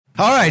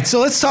All right, so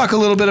let's talk a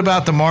little bit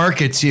about the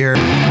markets here.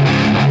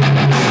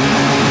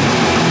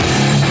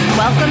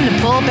 Welcome to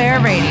Bull Bear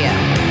Radio.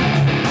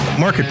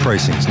 Market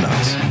pricing's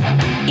nuts.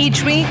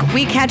 Each week,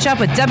 we catch up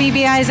with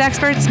WBI's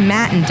experts,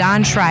 Matt and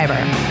Don Schreiber.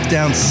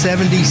 Down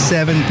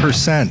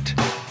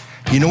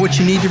 77%. You know what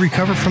you need to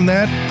recover from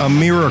that? A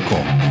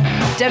miracle.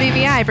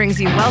 WBI brings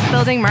you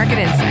wealth-building market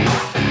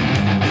insights.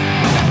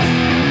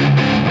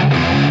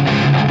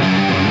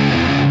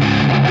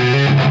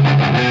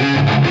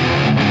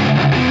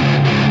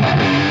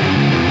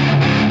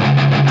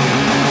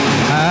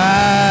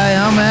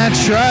 I'm Matt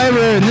Schreiber,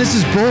 and this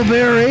is Bull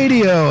Bear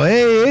Radio.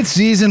 Hey, it's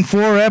season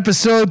 4,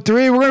 episode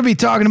 3. We're going to be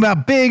talking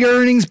about big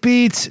earnings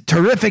beats,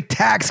 terrific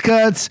tax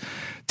cuts,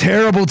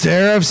 terrible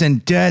tariffs,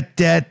 and debt.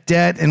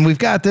 And we've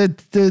got the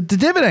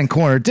Dividend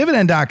Corner.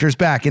 Dividend Doctor's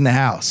back in the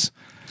house.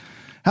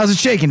 How's it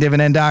shaking,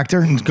 Dividend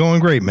Doctor? It's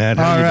going great, Matt.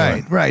 How you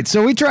doing? Right.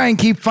 So we try and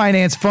keep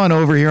finance fun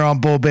over here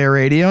on Bull Bear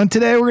Radio, and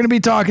today we're going to be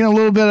talking a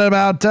little bit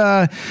about,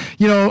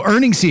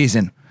 earnings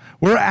season.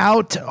 We're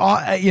out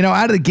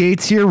of the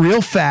gates here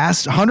real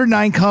fast.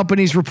 109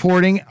 companies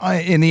reporting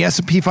in the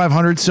S&P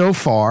 500 so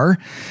far.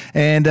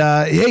 And,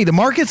 the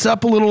market's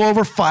up a little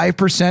over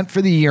 5%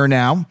 for the year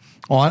now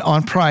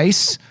on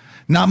price.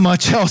 Not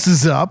much else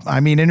is up. I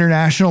mean,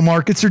 international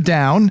markets are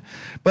down,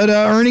 but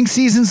earnings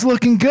season's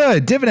looking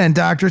good. Dividend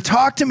Doctor,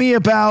 talk to me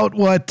about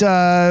what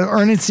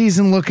earnings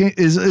season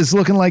is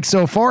looking like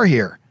so far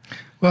here.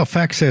 Well,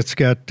 FactSet's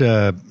got,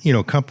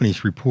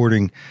 companies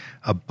reporting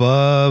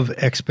above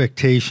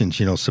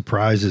expectations,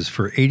 surprises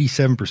for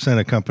 87%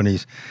 of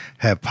companies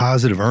have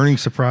positive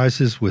earnings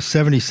surprises, with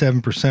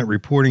 77%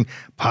 reporting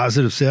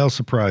positive sales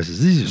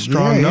surprises. These are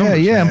strong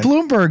numbers. Yeah. Man. And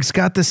Bloomberg's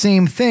got the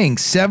same thing.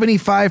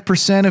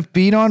 75% have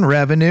beat on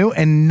revenue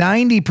and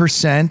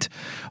 90%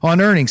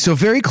 on earnings. So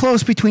very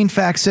close between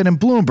FactSet and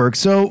Bloomberg.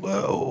 So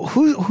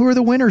who are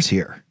the winners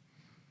here?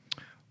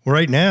 Well,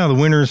 right now, the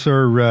winners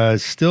are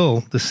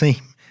still the same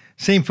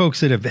folks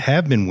that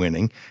have been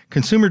winning: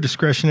 consumer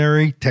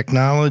discretionary,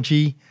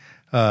 technology,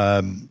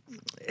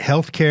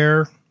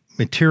 healthcare,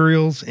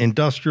 materials,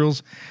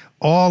 industrials.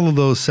 All of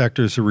those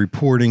sectors are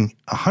reporting.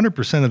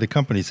 100% of the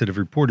companies that have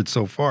reported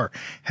so far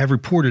have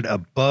reported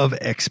above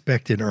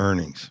expected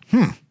earnings.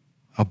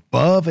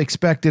 Above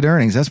expected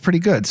earnings. That's pretty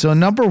good. So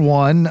number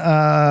one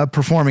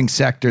performing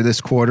sector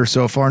this quarter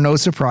so far, no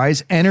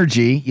surprise,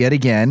 energy yet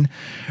again.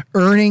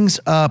 Earnings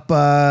up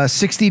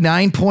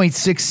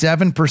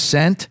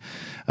 69.67%.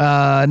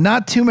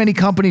 Not too many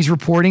companies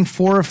reporting,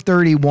 4 of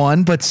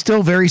 31, but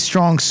still very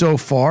strong so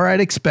far.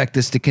 I'd expect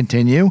this to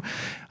continue.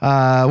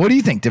 What do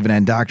you think,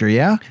 Dividend Doctor?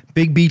 Yeah?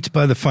 Big beats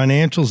by the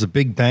financials, the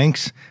big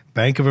banks.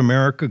 Bank of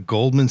America,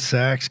 Goldman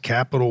Sachs,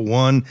 Capital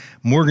One,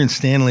 Morgan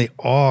Stanley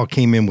all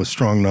came in with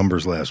strong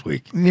numbers last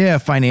week. Yeah,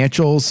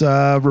 financials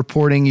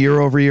reporting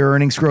year-over-year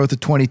earnings growth of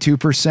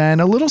 22%.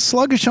 A little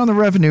sluggish on the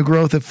revenue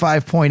growth at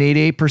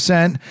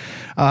 5.88%.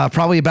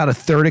 Probably about a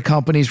third of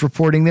companies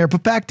reporting there.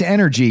 But back to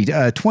energy,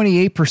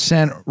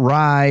 28%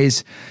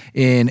 rise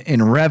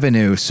in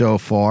revenue so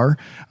far.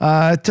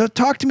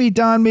 Talk to me,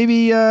 Don.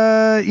 Maybe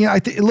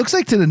it looks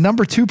like to the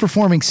number 2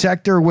 performing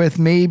sector with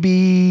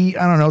maybe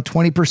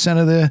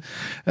 20% of the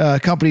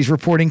companies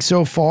reporting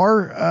so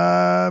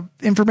far,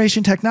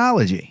 information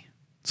technology.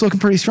 It's looking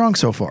pretty strong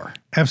so far.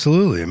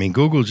 Absolutely. I mean,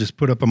 Google just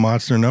put up a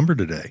monster number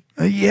today.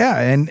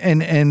 And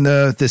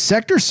the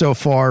sector so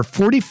far,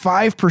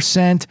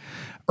 45%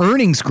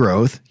 earnings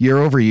growth year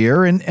over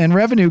year and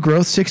revenue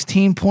growth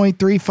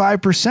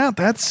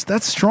 16.35%.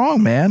 That's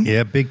strong, man.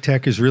 Yeah, big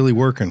tech is really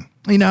working.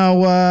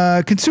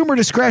 Consumer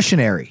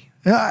discretionary.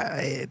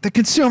 The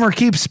consumer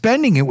keeps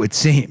spending, it would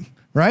seem,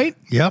 right?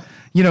 Yep.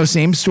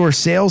 Same store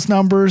sales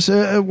numbers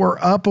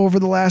were up over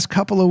the last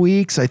couple of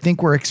weeks. I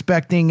think we're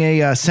expecting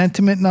a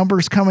sentiment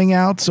numbers coming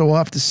out, so we'll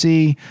have to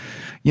see,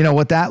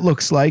 what that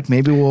looks like.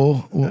 Maybe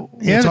we'll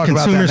talk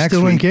about that next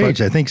still week.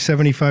 Engaged. I think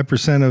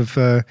 75% of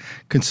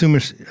consumer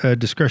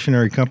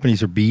discretionary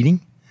companies are beating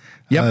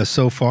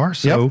so far.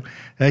 So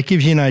that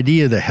gives you an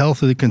idea of the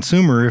health of the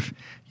consumer. If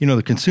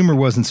the consumer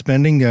wasn't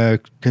spending,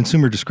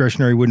 consumer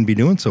discretionary wouldn't be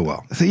doing so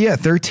well. So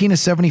 13 of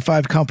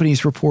 75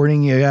 companies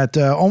reporting. You got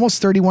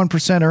almost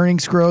 31%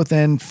 earnings growth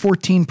and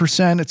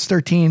 14%. It's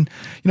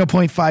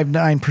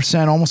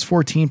 13.59%, almost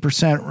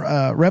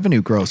 14%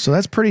 revenue growth. So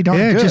that's pretty darn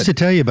good. Yeah, just to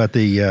tell you about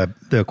the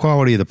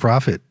quality of the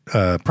profit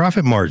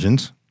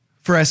margins.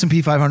 For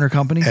S&P 500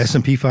 companies?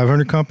 S&P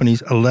 500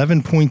 companies,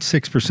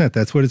 11.6%.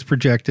 That's what it's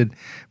projected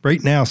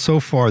right now so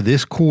far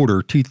this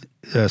quarter,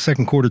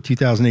 second quarter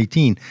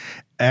 2018.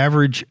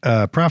 Average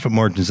profit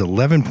margin is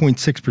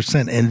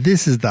 11.6%, and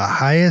this is the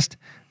highest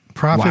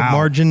profit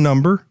margin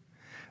number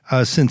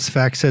since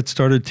FactSet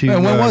started to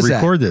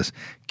record this.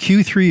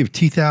 Q3 of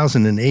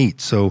 2008.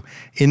 So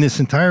in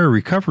this entire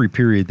recovery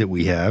period that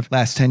we have.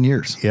 Last 10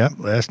 years. Yeah,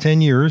 last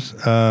 10 years.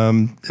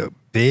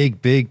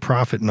 Big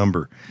profit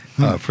number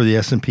for the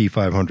S&P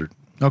 500.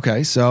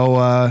 Okay,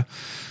 so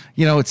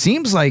it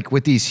seems like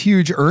with these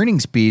huge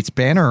earnings beats,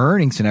 banner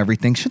earnings and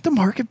everything, should the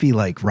market be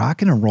like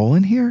rocking and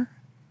rolling here?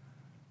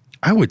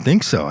 I would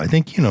think so. I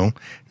think,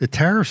 the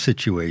tariff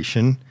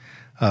situation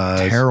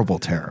Terrible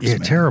tariffs. Yeah,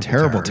 man.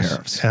 terrible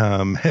tariffs.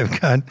 Have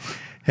got,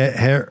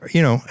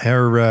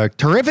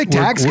 Terrific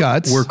tax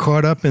cuts. We're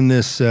caught up in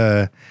this,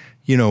 bad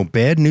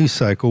news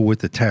cycle with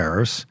the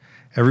tariffs.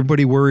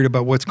 Everybody worried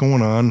about what's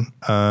going on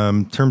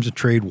in terms of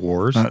trade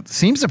wars. It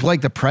seems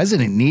like the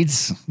president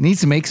needs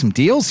to make some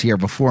deals here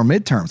before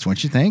midterms.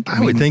 Wouldn't you think?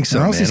 I would think so,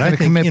 or else man. he's going to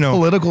commit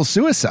political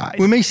suicide.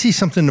 We may see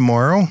something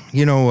tomorrow.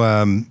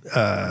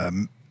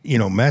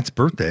 Matt's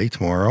birthday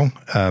tomorrow.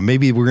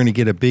 Maybe we're going to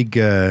get a big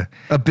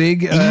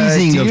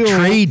easing of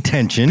trade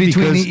tension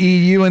between the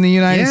EU and the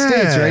United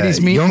States. Right?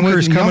 He's meeting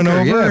Juncker's with coming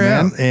over,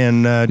 man.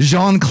 and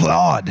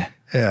Jean-Claude.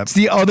 Yeah. It's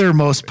the other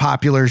most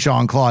popular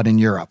Jean-Claude in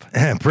Europe.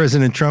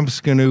 President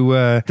Trump's going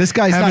to this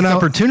guy's have an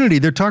opportunity.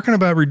 They're talking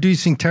about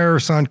reducing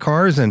tariffs on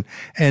cars and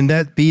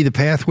that be the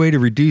pathway to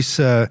reduce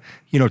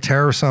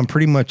tariffs on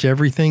pretty much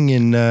everything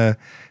in the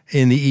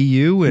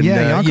EU.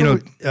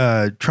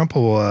 And Trump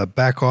will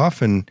back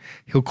off and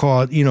he'll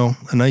call it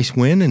a nice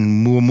win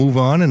and we'll move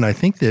on. And I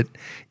think that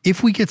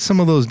if we get some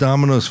of those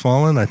dominoes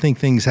falling, I think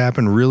things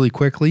happen really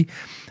quickly.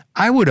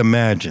 I would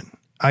imagine.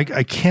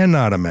 I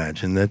cannot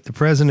imagine that the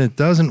president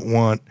doesn't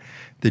want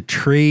the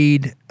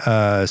trade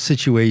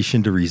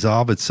situation to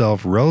resolve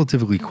itself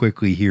relatively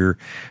quickly here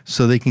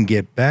so they can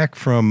get back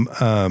from,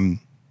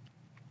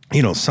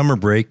 summer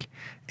break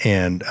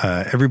and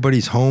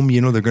everybody's home.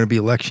 They're going to be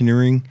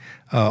electioneering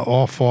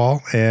all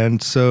fall.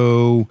 And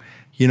so,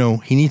 he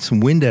needs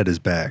some wind at his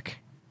back.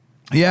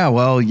 Yeah,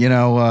 well,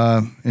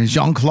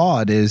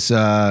 Jean-Claude is...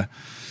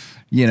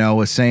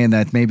 was saying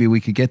that maybe we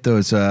could get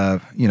those,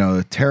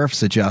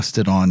 tariffs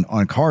adjusted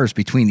on cars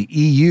between the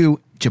EU,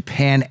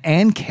 Japan,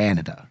 and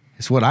Canada,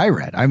 is what I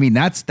read. I mean,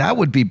 that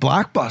would be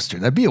blockbuster.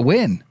 That'd be a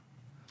win.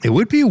 It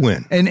would be a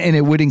win. And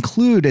it would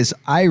include, as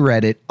I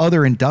read it,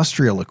 other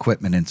industrial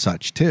equipment and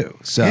such, too.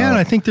 So yeah, and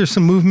I think there's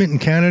some movement in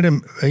Canada,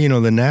 the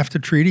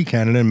NAFTA treaty,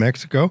 Canada and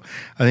Mexico.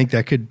 I think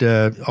that could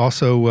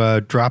also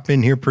drop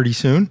in here pretty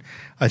soon.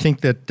 I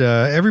think that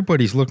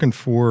everybody's looking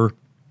for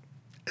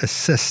a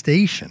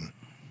cessation.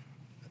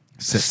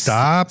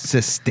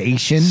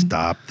 Cessation.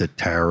 Stop the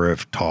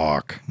tariff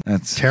talk.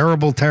 That's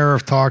terrible.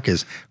 Tariff talk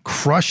is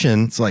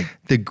crushing. It's like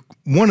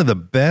one of the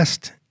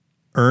best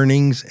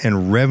earnings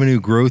and revenue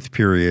growth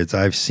periods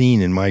I've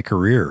seen in my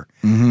career.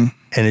 Mm-hmm.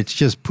 And it's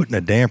just putting a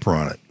damper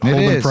on it.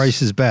 Holding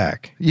prices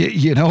back.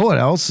 You know what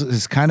else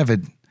is kind of a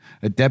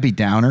Debbie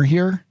Downer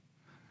here?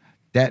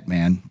 Debt,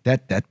 man.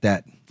 Debt.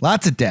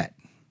 Lots of debt.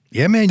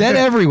 Yeah, man. Debt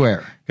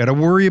everywhere. Got to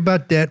worry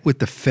about debt with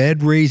the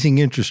Fed raising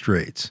interest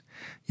rates.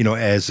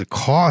 As a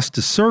cost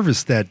to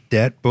service that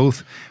debt,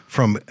 both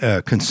from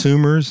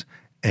consumers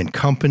and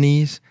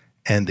companies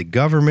and the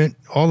government,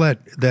 all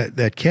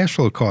that cash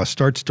flow cost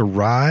starts to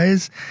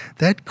rise.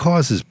 That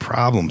causes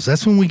problems.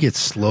 That's when we get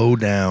slowed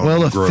down.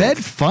 Well, the Fed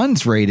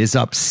funds rate is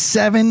up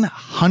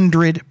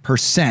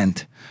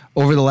 700%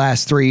 over the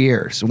last 3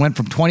 years. It went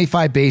from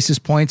 25 basis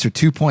points or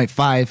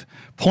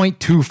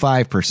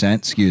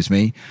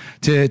 0.25%,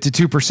 to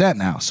 2%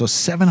 now. So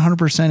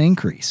 700%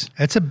 increase.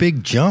 That's a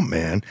big jump,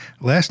 man.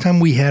 Last time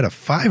we had a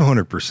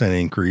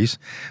 500% increase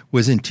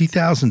was in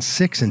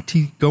 2006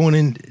 and going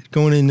in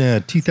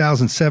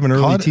 2007,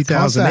 early 2008.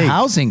 Caused the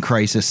housing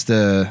crisis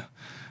to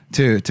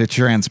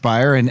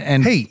transpire.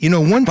 And hey,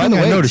 one thing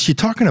I noticed, you're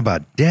talking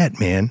about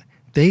debt, man.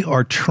 They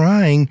are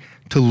trying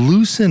to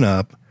loosen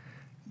up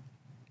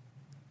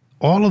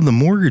all of the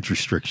mortgage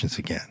restrictions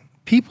again.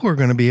 People are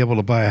going to be able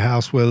to buy a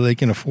house whether they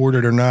can afford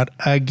it or not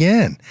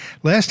again.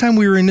 Last time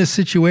we were in this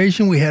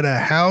situation, we had a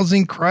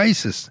housing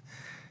crisis.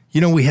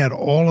 We had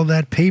all of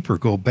that paper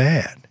go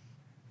bad.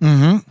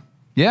 Mm-hmm.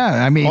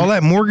 Yeah, I mean... all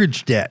that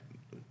mortgage debt.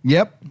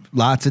 Yep.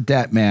 Lots of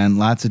debt, man.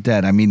 Lots of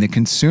debt. I mean, the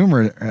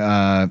consumer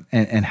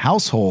and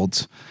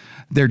households,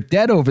 their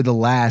debt over the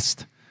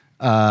last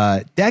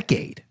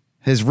decade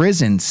has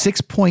risen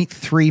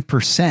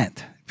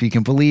 6.3%. If you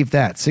can believe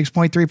that,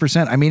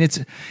 6.3%. I mean,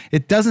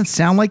 it doesn't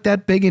sound like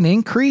that big an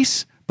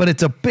increase, but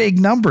it's a big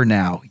number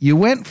now. You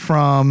went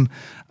from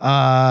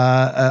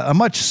a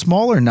much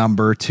smaller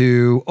number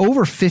to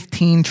over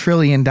 $15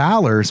 trillion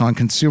on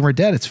consumer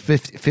debt. It's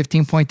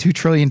 $15.2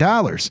 trillion.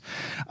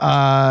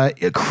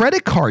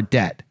 Credit card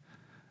debt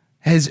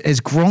has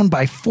grown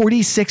by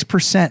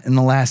 46% in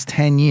the last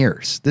 10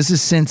 years. This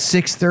is since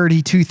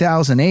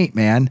 6/30/2008,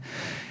 man.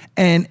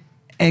 And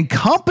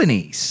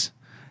companies,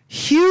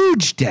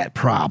 huge debt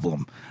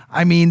problem.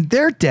 I mean,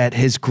 their debt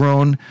has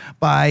grown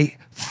by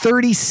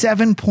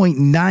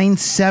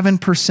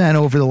 37.97%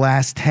 over the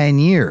last 10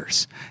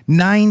 years.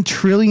 $9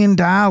 trillion.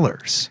 We're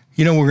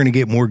going to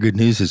get more good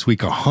news this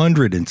week.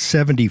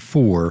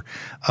 174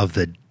 of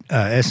the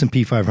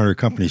S&P 500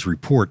 companies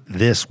report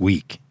this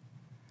week.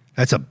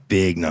 That's a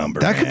big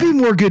number. That could be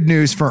more good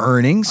news for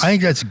earnings. I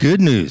think that's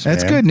good news.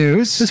 That's man. good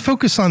news. Let's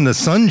focus on the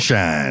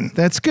sunshine.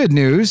 That's good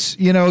news.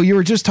 You know, you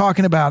were just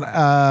talking about,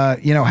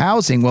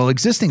 housing. Well,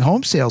 existing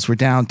home sales were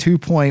down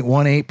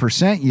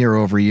 2.18% year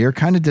over year.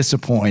 Kind of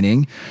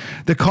disappointing.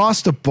 The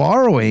cost of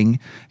borrowing,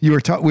 we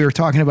were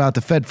talking about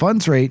the Fed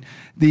funds rate.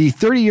 The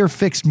 30-year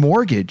fixed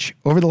mortgage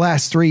over the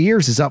last 3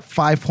 years is up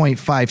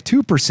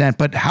 5.52%,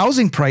 but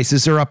housing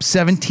prices are up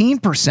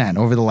 17%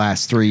 over the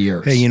last 3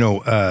 years. Hey,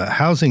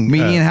 housing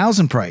median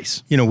housing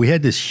price. We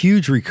had this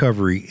huge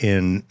recovery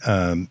in,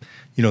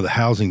 the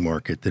housing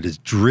market that has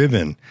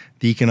driven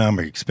the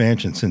economic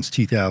expansion since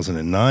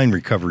 2009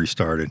 recovery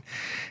started.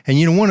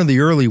 And, one of the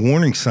early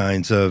warning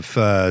signs of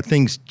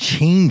things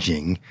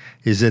changing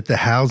is that the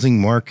housing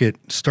market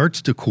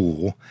starts to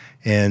cool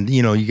and,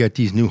 you got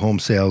these new home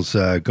sales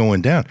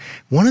going down.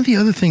 One of the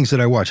other things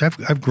that I watch,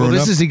 I've grown up.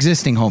 This is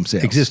existing home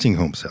sales. Existing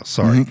home sales,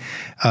 sorry.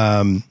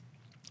 Mm-hmm.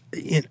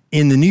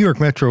 In the New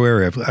York metro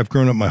area, I've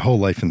grown up my whole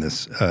life in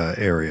this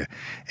area.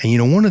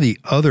 And, one of the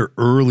other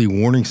early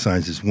warning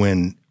signs is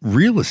when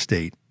real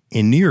estate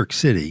in New York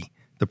City,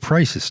 the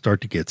prices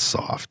start to get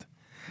soft.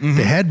 Mm-hmm.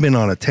 They had been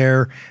on a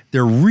tear.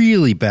 They're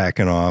really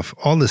backing off.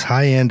 All this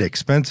high-end,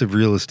 expensive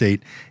real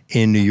estate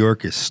in New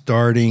York is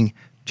starting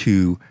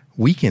to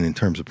weaken in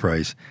terms of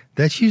price.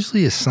 That's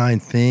usually a sign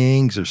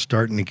things are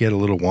starting to get a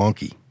little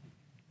wonky.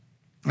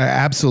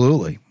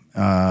 Absolutely.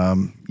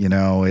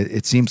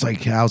 It seems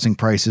like housing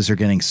prices are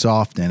getting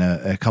soft in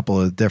a couple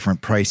of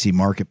different pricey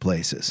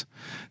marketplaces.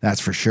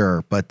 That's for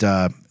sure. But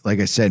like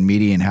I said,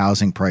 median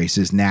housing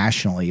prices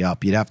nationally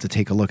up. You'd have to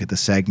take a look at the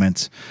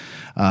segments.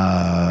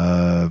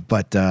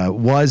 But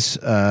was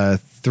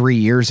 3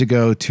 years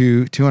ago,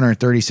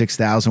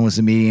 $236,000 was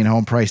the median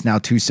home price. Now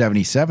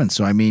 $277,000.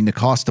 So the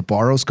cost to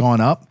borrow's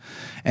gone up,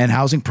 and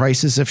housing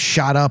prices have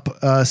shot up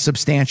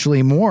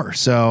substantially more.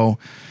 So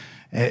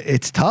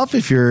it's tough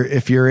if you're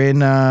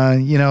in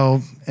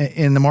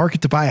in the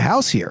market to buy a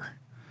house here.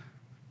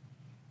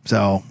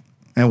 So,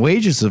 and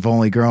wages have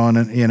only grown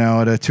at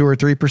a 2 or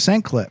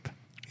 3% clip.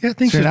 Yeah,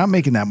 things are not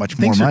making that much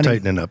more money. Things are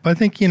tightening up. I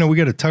think we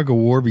got a tug of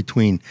war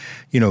between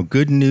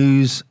good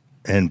news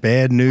and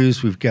bad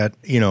news. We've got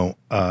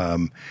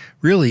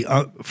really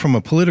from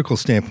a political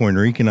standpoint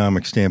or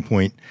economic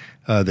standpoint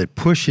that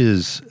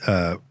pushes.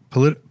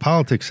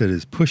 Politics that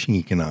is pushing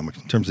economics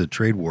in terms of the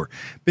trade war.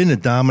 Been a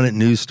dominant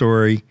news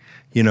story.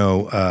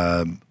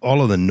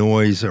 All of the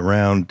noise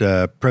around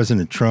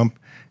President Trump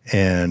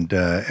and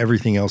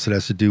everything else that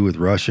has to do with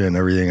Russia and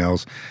everything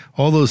else.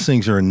 All those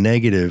things are a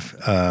negative,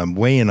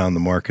 weighing on the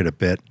market a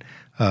bit.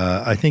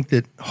 I think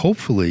that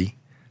hopefully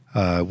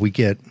we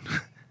get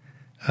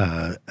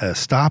a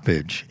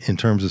stoppage in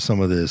terms of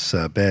some of this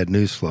bad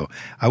news flow.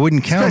 I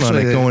wouldn't count on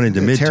it going into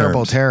midterms.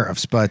 Terrible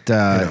tariffs, but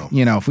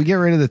if we get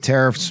rid of the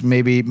tariffs,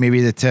 maybe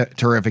the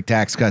terrific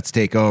tax cuts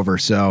take over.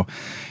 So,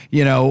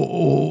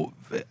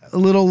 a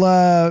little.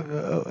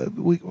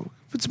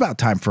 It's about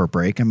time for a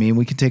break.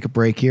 We can take a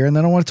break here, and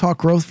then I want to talk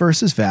growth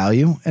versus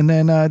value, and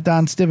then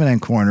Don's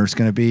Dividend Corner is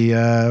going to be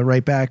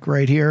right back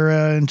right here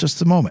in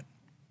just a moment.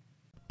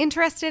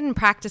 Interested in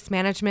practice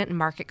management and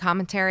market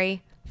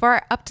commentary? For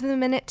our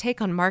up-to-the-minute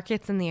take on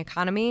markets and the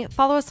economy,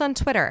 follow us on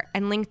Twitter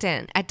and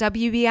LinkedIn at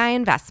WBI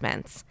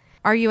Investments.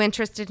 Are you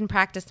interested in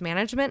practice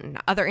management and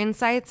other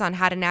insights on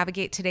how to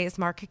navigate today's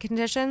market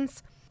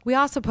conditions? We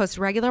also post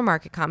regular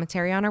market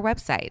commentary on our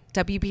website,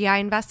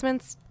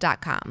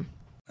 wbiinvestments.com.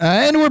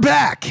 And we're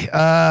back.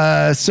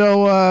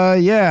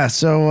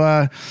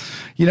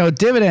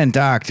 Dividend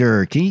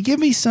Doctor, can you give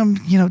me some,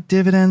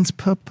 dividends,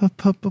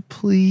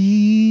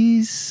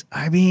 please?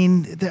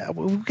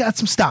 We've got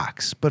some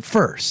stocks, but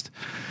first,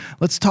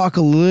 let's talk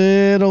a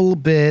little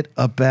bit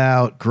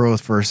about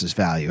growth versus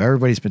value.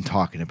 Everybody's been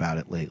talking about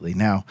it lately.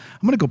 Now,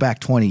 I'm going to go back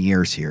 20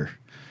 years here.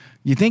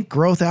 You think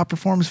growth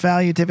outperforms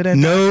value,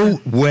 dividend? No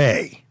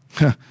way.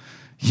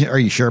 Are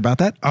you sure about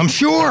that? I'm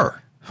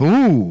sure.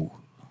 Ooh.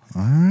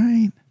 All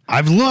right.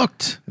 I've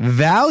looked.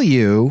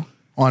 Value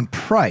on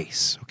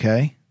price,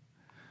 okay?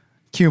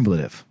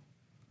 Cumulative.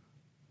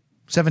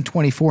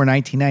 7/24,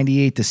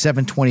 1998 to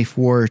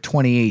 7/24,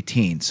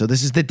 2018. So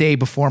this is the day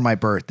before my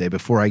birthday,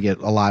 before I get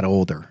a lot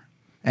older.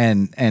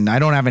 And I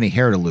don't have any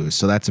hair to lose,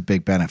 so that's a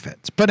big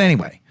benefit. But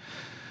anyway,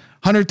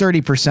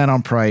 130%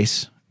 on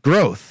price.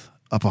 Growth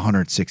up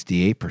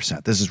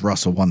 168%. This is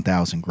Russell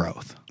 1000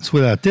 growth. It's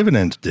without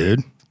dividends,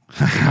 dude.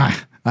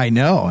 I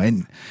know.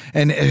 And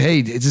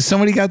hey, does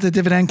somebody got the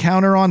dividend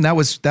counter on? That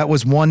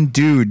was one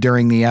dude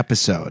during the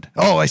episode.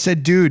 Oh, I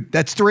said dude.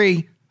 That's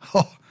 3.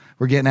 Oh,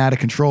 we're getting out of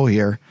control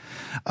here.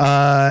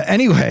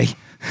 Anyway,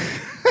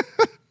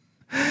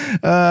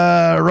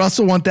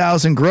 Russell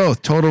 1000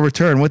 growth, total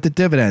return with the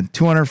dividend,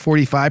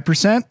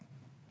 245%.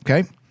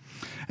 Okay.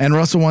 And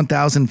Russell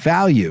 1000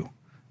 value,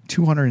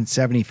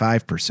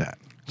 275%.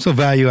 So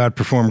value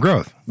outperformed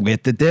growth.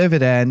 With the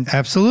dividend.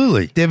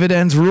 Absolutely.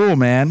 Dividends rule,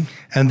 man.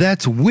 And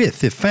that's with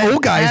the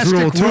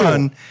fantastic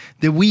run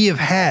that we have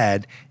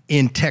had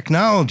in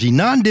technology,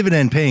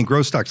 non-dividend paying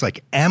growth stocks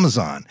like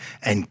Amazon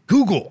and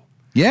Google.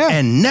 Yeah.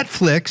 And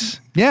Netflix.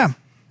 Yeah.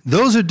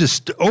 those are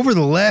over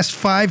the last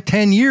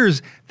 5-10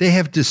 years, they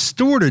have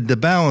distorted the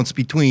balance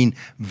between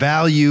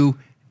value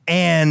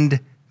and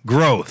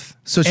growth.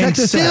 So check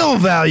this out. Still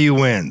value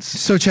wins.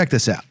 So check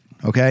this out,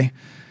 okay?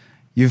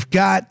 You've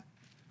got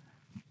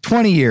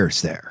 20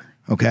 years there,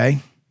 okay?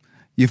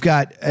 You've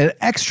got an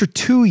extra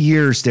 2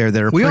 years there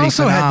that are pretty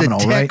phenomenal,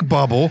 had the tech right?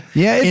 bubble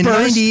it in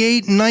burst.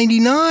 98 and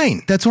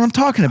 99. That's what I'm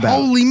talking about.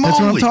 Holy moly. That's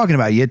what I'm talking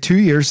about. You had 2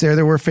 years there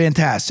that were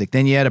fantastic.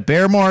 Then you had a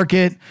bear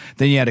market.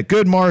 Then you had a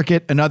good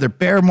market, another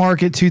bear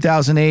market,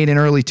 2008 and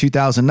early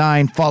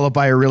 2009, followed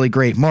by a really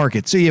great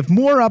market. So you have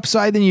more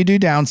upside than you do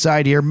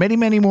downside here, many,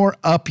 many more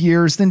up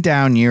years than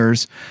down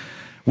years.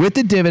 With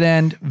the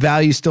dividend,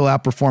 value still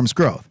outperforms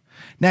growth.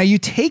 Now you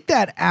take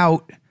that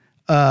out,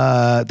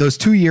 those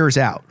 2 years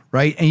out,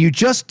 right? And you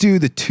just do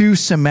the two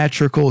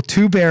symmetrical,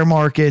 two bear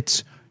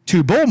markets,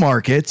 two bull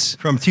markets.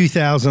 From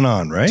 2000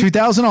 on, right?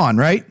 2000 on,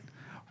 right?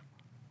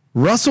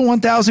 Russell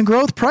 1000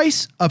 growth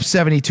price up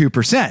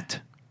 72%.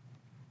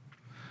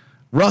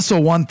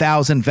 Russell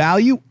 1000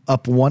 value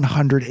up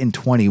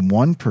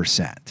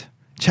 121%.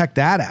 Check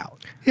that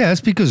out. Yeah,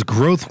 that's because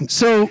growth.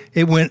 So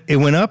it went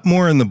up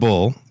more in the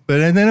bull,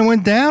 but then it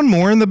went down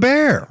more in the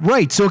bear.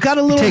 Right. So it got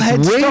a little Take head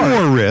way start.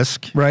 more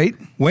risk, Right.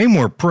 way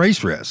more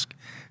price risk.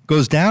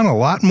 Goes down a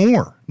lot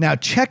more. Now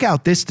check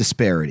out this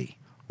disparity.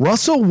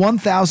 Russell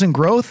 1000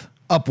 growth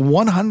up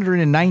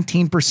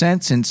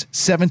 119% since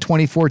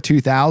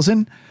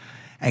 7/24/2000.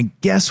 And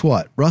guess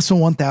what? Russell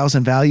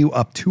 1000 value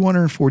up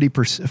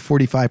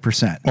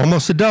 245%.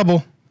 Almost a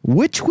double.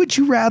 Which would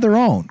you rather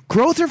own?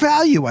 Growth or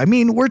value? I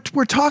mean, we're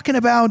talking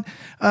about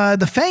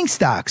the FANG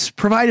stocks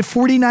provided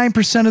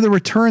 49% of the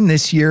return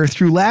this year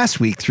through last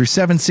week, through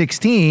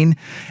 7/16,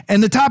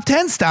 and the top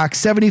 10 stocks,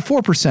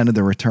 74% of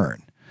the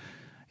return.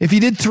 If you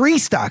did three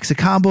stocks, a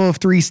combo of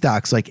three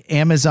stocks like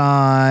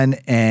Amazon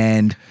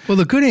and Well,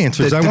 the good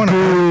answer is I want to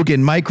Boog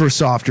and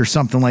Microsoft or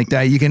something like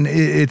that,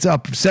 it's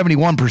up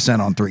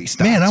 71% on three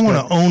stocks. Man, I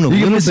want to own a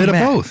little bit of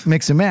both.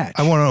 Mix and match.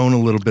 I want to own a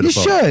little bit You of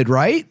both. should,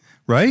 right?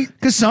 Right?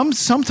 Because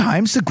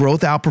sometimes the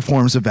growth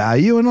outperforms the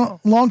value, and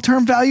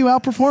long-term value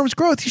outperforms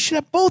growth. You should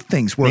have both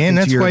things working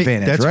to your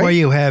advantage. That's right? why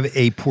you have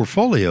a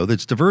portfolio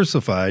that's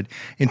diversified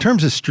in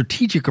terms of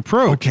strategic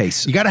approach. Okay,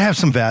 so- you got to have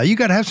some value. You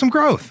got to have some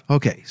growth.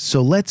 Okay,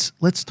 so let's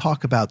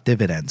talk about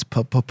dividends,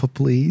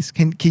 please.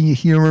 Can you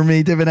humor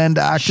me, dividend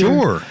doctor?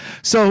 Sure.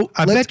 So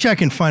I bet you I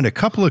can find a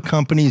couple of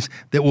companies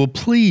that will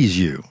please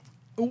you.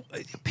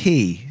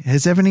 P.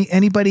 Has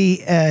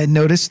anybody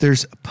noticed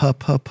there's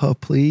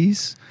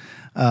please?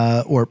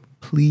 Or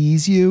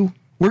please you?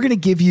 We're going to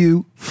give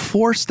you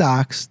 4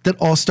 stocks that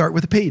all start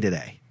with a P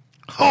today.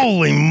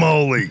 Holy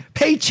moly.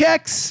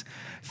 Paychex,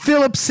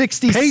 Phillips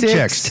 66,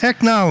 Paychecks,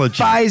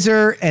 technology,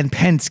 Pfizer, and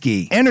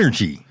Penske.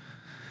 energy,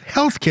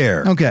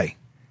 healthcare, Okay.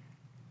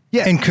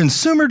 Yeah. and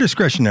consumer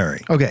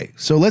discretionary. Okay,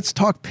 so let's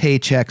talk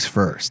Paychex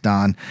first,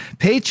 Don.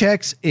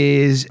 Paychex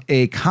is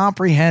a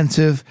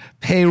comprehensive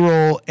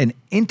payroll and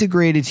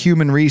integrated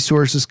human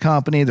resources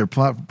company. They're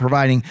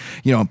providing,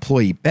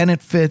 employee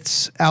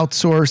benefits,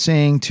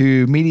 outsourcing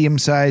to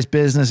medium-sized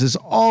businesses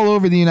all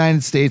over the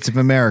United States of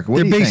America. What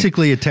They're do you think?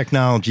 basically a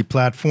technology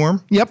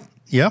platform. Yep.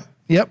 Yep.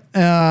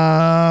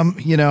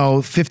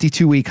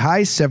 52-week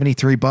highs,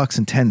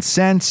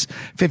 $73.10.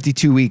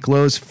 52-week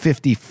lows,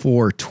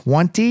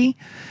 $54.20.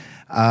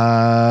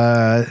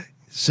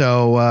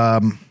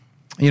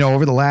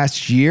 Over the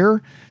last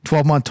year,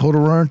 12-month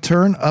total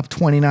return up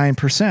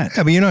 29%.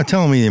 Yeah, but you're not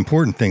telling me the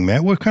important thing,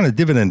 Matt. What kind of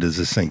dividend does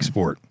this thing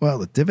sport? Well,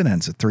 the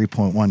dividend's at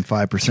 3.15%.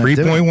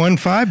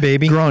 3.15,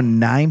 baby. Grown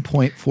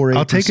 9.48%.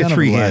 I'll take a over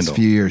three the last handle.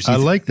 few years. I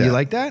like that. You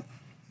like that?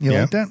 You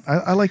Yeah. like that?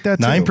 I like that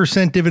too.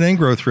 9% dividend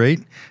growth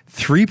rate,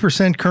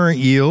 3% current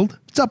yield.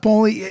 It's up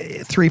only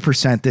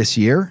 3% this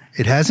year.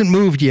 It hasn't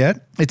moved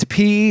yet. Its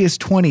PE is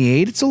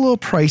 28. It's a little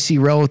pricey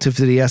relative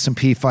to the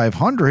S&P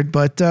 500,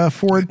 but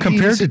for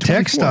Compared to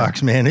tech 24.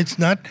 stocks, man, it's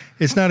not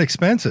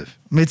expensive.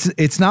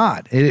 It's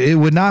not. It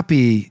would not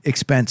be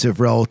expensive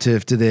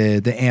relative to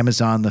the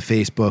Amazon, the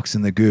Facebooks,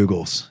 and the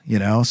Googles.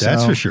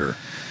 That's for sure.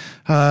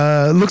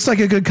 Looks like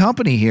a good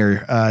company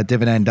here,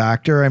 Dividend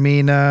Doctor. I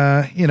mean,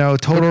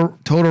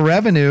 total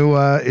revenue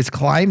is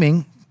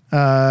climbing.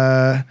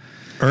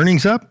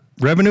 Earnings up,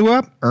 revenue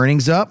up,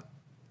 Earnings up.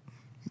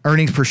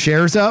 Earnings per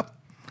share's up.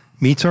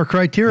 meets our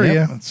criteria.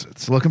 Yep,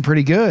 it's looking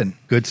pretty good.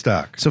 Good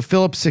stock. So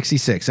Phillips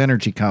 66,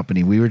 energy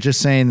company. We were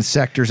just saying the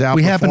sector's outperforming.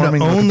 We happen to own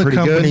looking the pretty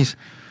companies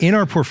in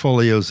our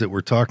portfolios that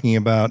we're talking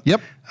about.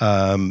 Yep.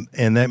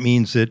 And that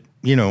means that,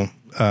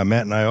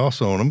 Matt and I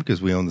also own them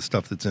because we own the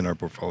stuff that's in our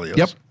portfolios.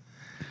 Yep.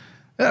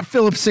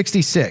 Phillips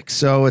 66.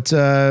 So it's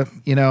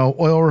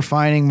oil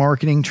refining,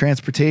 marketing,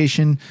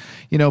 transportation,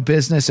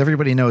 business.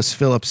 Everybody knows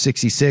Phillips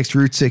 66,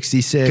 Route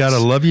 66. Gotta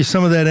love you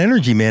some of that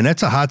energy, man.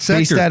 That's a hot sector.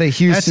 Based out of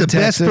Houston, That's the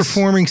Texas. best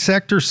performing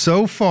sector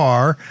so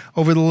far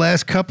over the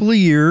last couple of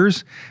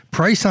years.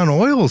 Price on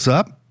oil's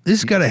up.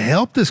 This has got to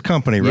help this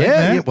company, right,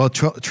 Matt? Yeah. Well,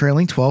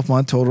 trailing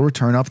 12-month total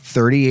return up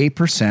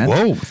 38%.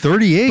 Whoa,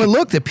 38. But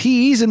look, the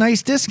PE is a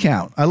nice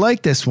discount. I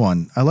like this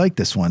one.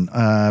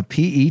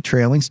 PE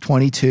trailing's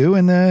 22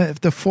 and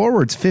the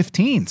forward's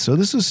 15. So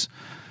this is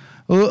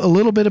A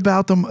little bit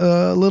about them,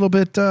 a little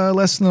bit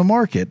less than the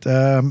market.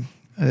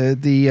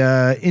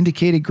 The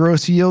indicated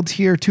gross yield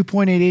here,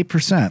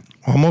 2.88%.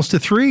 Almost a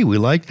 3. We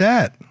like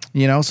that.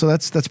 So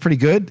that's pretty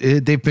good.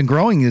 They've been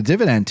growing the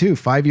dividend too.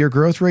 5-year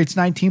growth rate's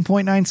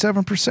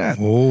 19.97%.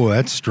 Oh,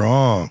 that's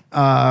strong.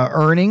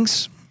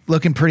 Earnings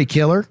looking pretty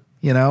killer.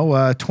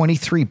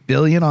 23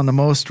 billion on the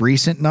most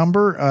recent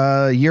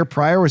number. Year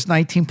prior was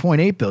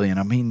 19.8 billion.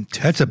 I mean,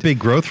 that's a big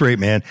growth rate,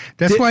 man.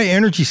 That's why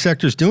energy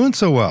sector's doing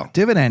so well.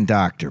 Dividend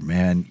doctor,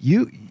 man.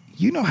 You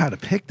know how to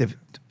pick the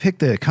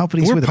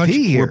companies with a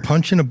P here. We're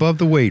punching above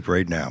the weight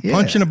right now. Yeah.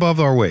 Punching above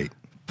our weight.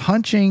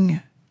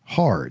 Punching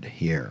hard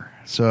here.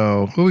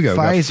 So what we got?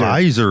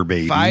 Pfizer,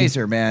 baby.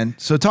 Pfizer, man.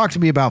 So talk to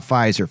me about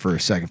Pfizer for a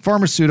second.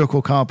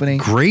 Pharmaceutical company.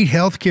 Great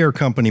healthcare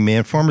company,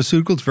 man.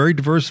 Pharmaceuticals, very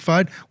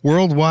diversified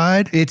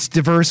worldwide. It's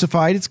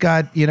diversified. It's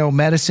got,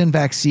 medicine,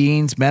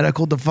 vaccines,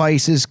 medical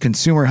devices,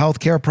 consumer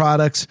healthcare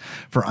products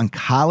for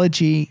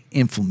oncology,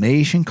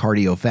 inflammation,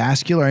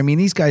 cardiovascular. I mean,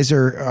 these guys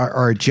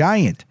are a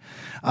giant.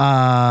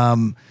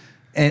 And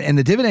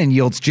the dividend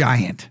yield's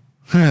giant.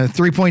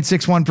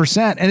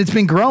 3.61%, and it's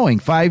been growing.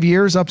 5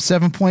 years up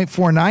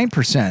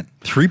 7.49%.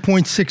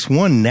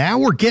 3.61. Now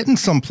we're getting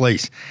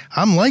someplace.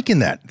 I'm liking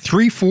that.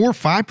 3, 4,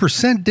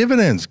 5%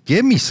 dividends.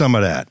 Give me some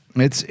of that.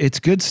 It's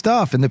good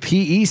stuff. And the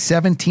PE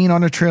 17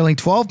 on a trailing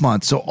 12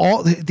 months. So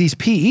all these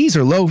PEs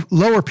are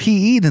lower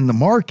PE than the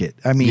market.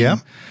 I mean, yeah.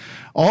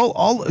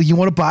 All you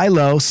want to buy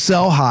low,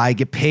 sell high,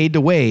 get paid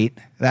to wait.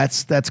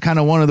 That's kind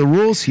of one of the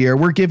rules here.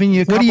 We're giving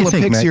you a couple of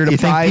picks here to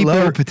buy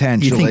low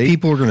potentially. You think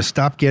people are going to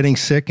stop getting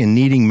sick and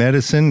needing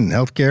medicine and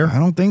healthcare? I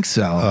don't think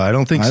so. I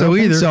don't think so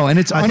either. And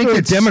I think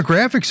the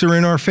demographics are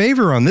in our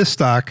favor on this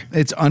stock.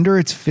 It's under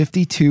its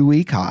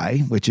 52-week high,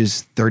 which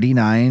is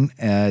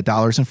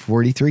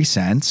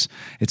 $39.43.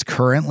 It's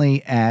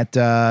currently at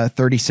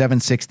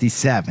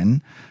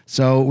 $37.67.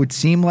 So it would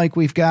seem like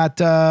we've got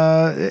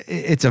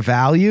it's a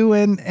value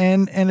and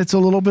it's a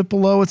little bit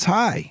below its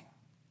high.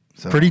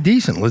 So. Pretty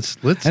decent. Let's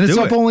and it's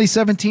up only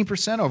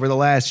 17% over the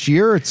last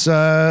year. It's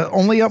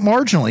only up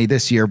marginally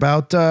this year,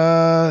 about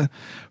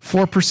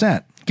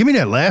 4%. Give me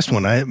that last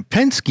one.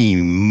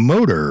 Penske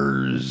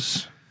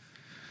Motors.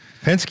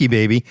 Penske,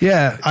 baby.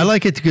 Yeah, I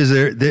like it because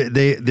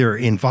they're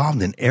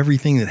involved in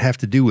everything that have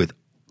to do with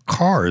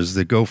cars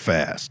that go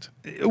fast.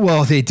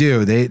 Well, they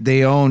do.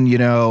 They own,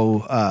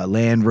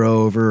 Land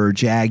Rover,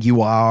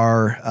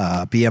 Jaguar,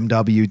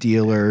 BMW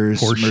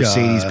dealers, Porsche.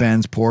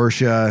 Mercedes-Benz,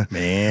 Porsche.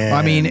 Man.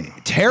 I mean,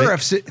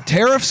 tariffs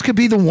could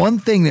be the one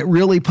thing that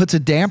really puts a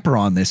damper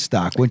on this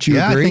stock. Wouldn't you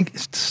agree? I think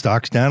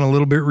stock's down a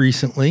little bit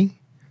recently,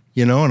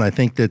 and I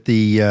think that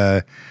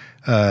the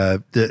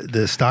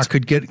stock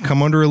could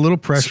come under a little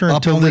pressure it's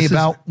until up only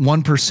about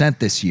 1%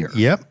 this year.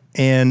 Yep.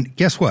 And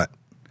guess what?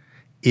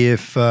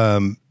 If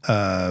Mr.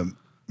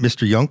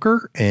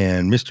 Juncker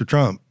and Mr.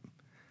 Trump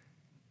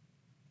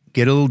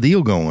get a little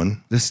deal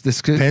going, this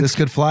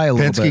could fly a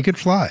little bit. Penske could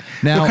fly.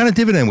 Now, what kind of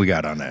dividend we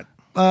got on that?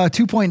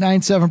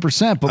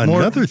 2.97%, but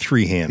another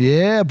 3-handle.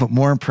 Yeah, but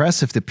more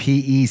impressive, the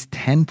PE's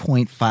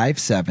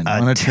 10.57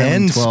 on a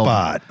 10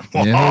 spot.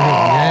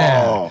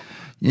 Yeah.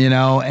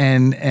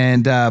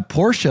 And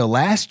Porsche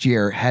last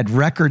year had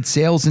record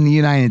sales in the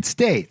United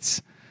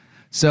States.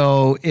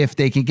 So if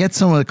they can get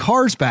some of the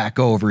cars back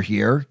over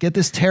here, get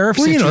this tariff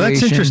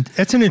situation.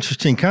 That's an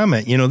interesting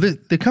comment.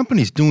 The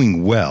company's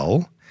doing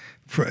well,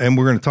 and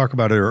we're going to talk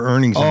about our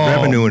earnings and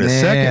revenue in a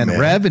second. Man.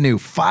 Revenue,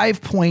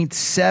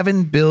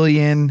 $5.7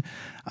 billion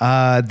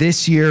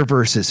this year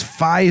versus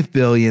 $5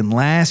 billion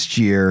last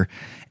year.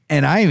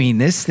 And I mean,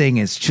 this thing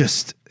is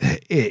just,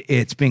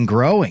 it's been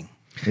growing.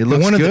 It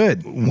looks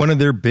good. One of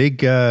their big,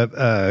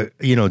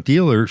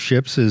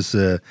 dealerships is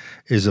a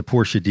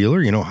Porsche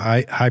dealer.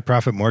 High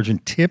profit margin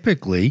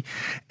typically,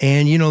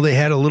 and they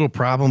had a little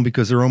problem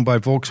because they're owned by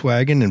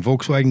Volkswagen, and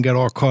Volkswagen got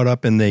all caught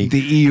up in the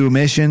EU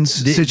emissions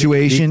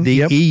situation.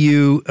 The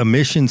EU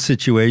emissions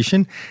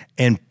situation,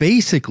 and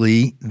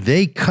basically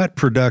they cut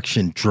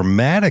production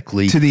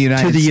dramatically to the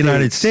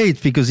United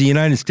States because the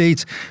United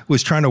States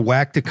was trying to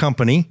whack the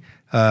company,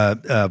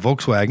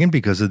 Volkswagen,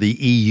 because of the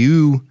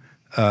EU.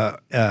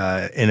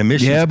 And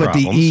emissions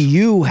problems. The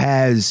EU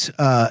has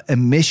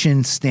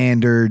emission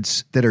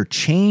standards that are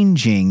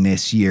changing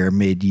this year,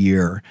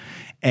 mid-year,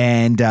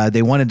 and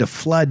they wanted to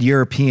flood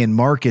European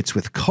markets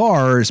with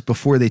cars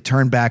before they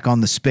turn back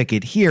on the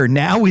spigot here.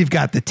 Now we've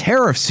got the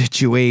tariff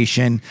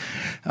situation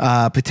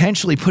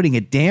potentially putting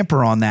a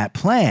damper on that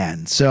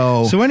plan.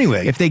 So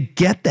anyway, if they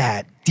get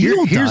that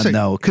deal done,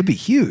 though, it could be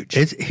huge.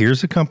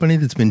 Here's a company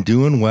that's been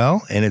doing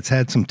well, and it's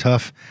had some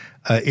tough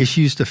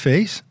issues to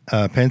face,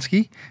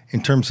 Penske,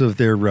 in terms of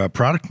their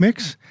product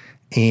mix,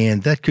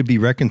 and that could be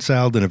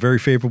reconciled in a very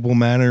favorable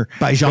manner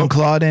by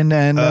Jean-Claude and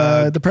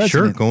the president.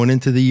 Sure, going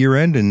into the year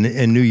end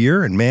and New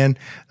Year, and man,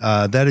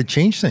 that'd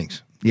change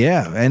things.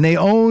 Yeah, and they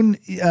own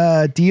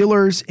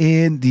dealers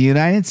in the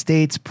United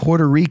States,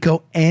 Puerto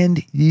Rico,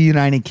 and the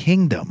United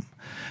Kingdom.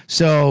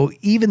 So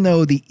even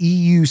though the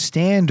EU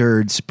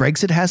standards,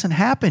 Brexit hasn't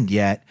happened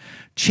yet,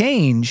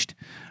 changed,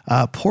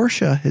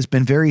 Porsche has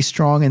been very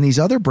strong, and these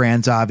other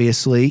brands,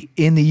 obviously,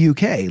 in the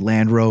UK,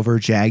 Land Rover,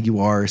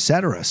 Jaguar,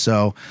 etc.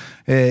 So,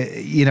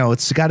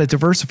 it's got a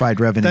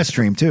diversified revenue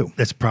stream too.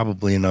 That's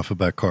probably enough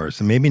about cars.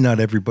 And maybe not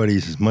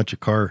everybody's as much a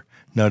car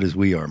nut as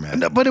we are, man.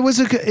 No, but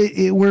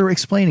we're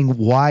explaining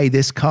why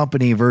this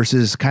company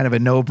versus kind of a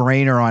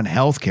no-brainer on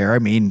healthcare. I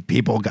mean,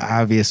 people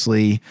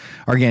obviously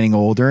are getting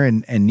older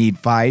and need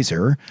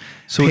Pfizer.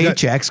 So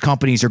Paychex,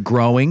 companies are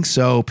growing,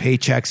 so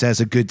Paychex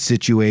has a good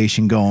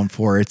situation going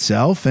for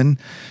itself. And,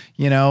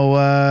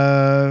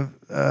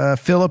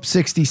 Phillips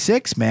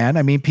 66, man.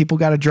 I mean, people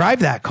got to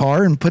drive that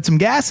car and put some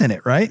gas in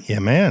it, right? Yeah,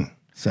 man.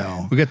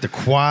 So we got the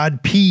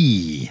Quad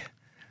P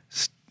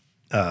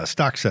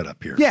stock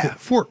setup here. Yeah.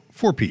 Four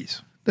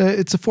Ps.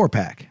 It's a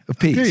 4-pack of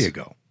peas. There you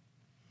go.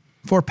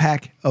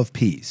 4-pack of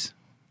peas.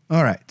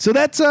 All right. So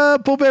that's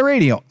Bull Bear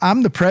Radio.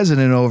 I'm the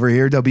president over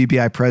here.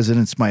 WBI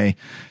president's my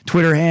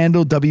Twitter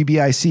handle.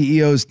 WBI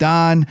CEO's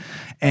Don.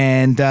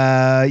 And,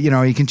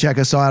 you can check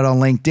us out on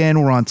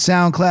LinkedIn. We're on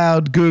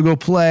SoundCloud, Google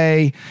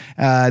Play,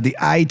 the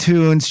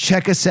iTunes.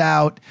 Check us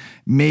out.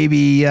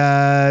 Maybe,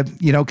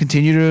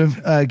 continue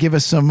to give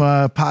us some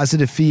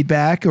positive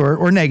feedback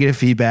or negative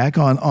feedback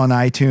on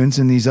iTunes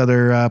and these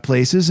other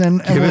places.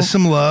 And give us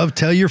some love.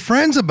 Tell your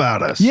friends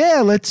about us.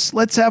 Yeah,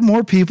 let's have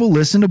more people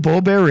listen to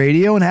Bull Bear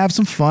Radio and have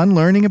some fun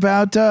learning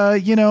about,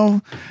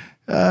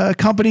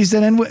 companies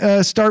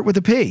that start with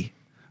a P.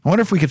 I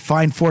wonder if we could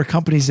find 4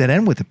 companies that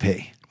end with a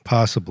P.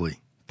 Possibly.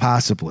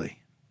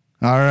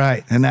 All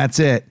right, and that's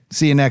it.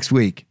 See you next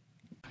week.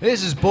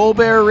 This is Bull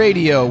Bear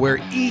Radio, where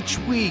each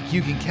week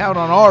you can count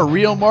on our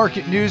real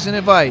market news and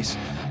advice.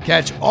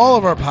 Catch all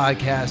of our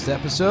podcast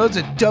episodes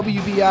at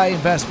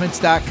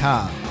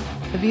WBIinvestments.com.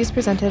 The views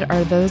presented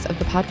are those of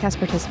the podcast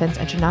participants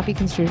and should not be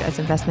construed as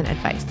investment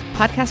advice.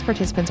 Podcast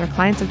participants are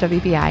clients of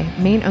WBI,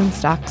 main owned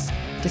stocks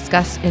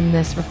discussed in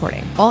this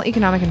recording. All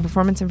economic and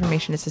performance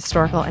information is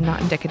historical and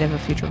not indicative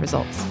of future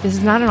results. This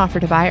is not an offer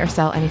to buy or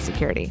sell any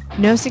security.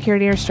 No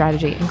security or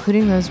strategy,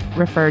 including those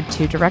referred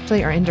to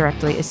directly or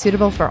indirectly, is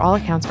suitable for all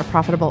accounts or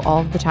profitable all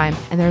of the time,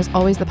 and there is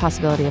always the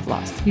possibility of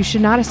loss. You should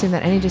not assume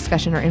that any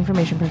discussion or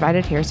information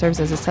provided here serves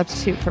as a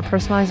substitute for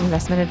personalized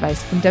investment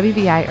advice from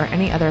WBI or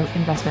any other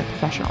investment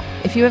professional.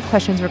 If you have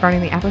questions regarding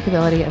the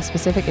applicability of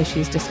specific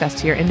issues discussed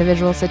to your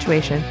individual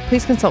situation,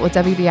 please consult with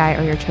WBI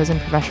or your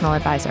chosen professional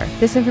advisor.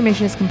 This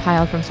information is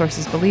compiled from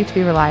sources believed to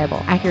be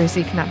reliable.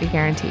 Accuracy cannot be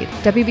guaranteed.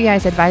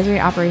 WBI's advisory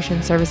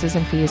operations, services,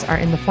 and fees are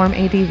in the Form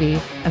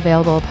ADV,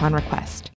 available upon request.